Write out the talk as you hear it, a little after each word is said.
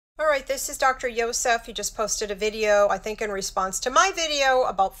right, this is Dr. Yosef. He just posted a video, I think in response to my video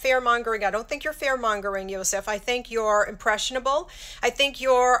about fear-mongering. I don't think you're fear-mongering, Yosef. I think you're impressionable. I think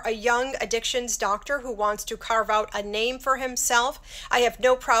you're a young addictions doctor who wants to carve out a name for himself. I have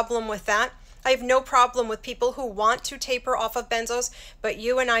no problem with that. I have no problem with people who want to taper off of benzos, but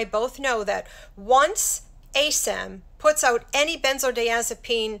you and I both know that once ASAM puts out any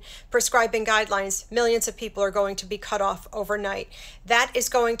benzodiazepine prescribing guidelines, millions of people are going to be cut off overnight. That is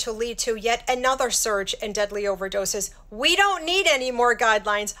going to lead to yet another surge in deadly overdoses. We don't need any more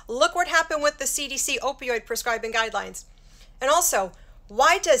guidelines. Look what happened with the CDC opioid prescribing guidelines. And also,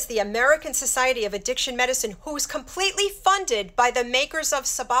 why does the American Society of Addiction Medicine, who's completely funded by the makers of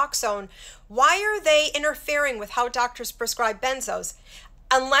Suboxone, why are they interfering with how doctors prescribe benzos?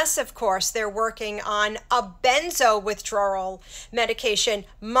 Unless, of course, they're working on a benzo withdrawal medication,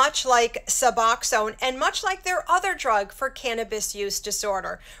 much like Suboxone and much like their other drug for cannabis use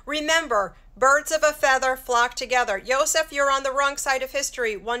disorder. Remember, birds of a feather flock together. Yosef, you're on the wrong side of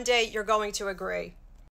history. One day you're going to agree.